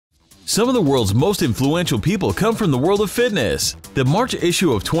Some of the world's most influential people come from the world of fitness. The March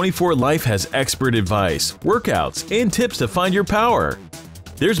issue of 24 Life has expert advice, workouts, and tips to find your power.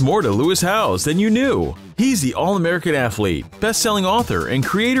 There's more to Lewis Howes than you knew. He's the All-American athlete, best-selling author, and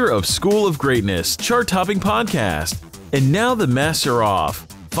creator of School of Greatness, chart-topping podcast. And now the masks are off.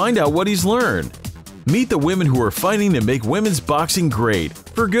 Find out what he's learned. Meet the women who are fighting to make women's boxing great,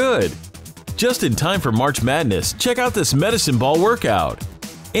 for good. Just in time for March Madness, check out this medicine ball workout.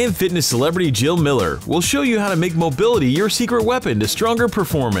 And fitness celebrity Jill Miller will show you how to make mobility your secret weapon to stronger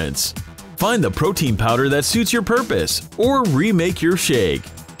performance. Find the protein powder that suits your purpose, or remake your shake.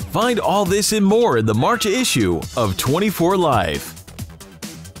 Find all this and more in the March issue of 24 Life.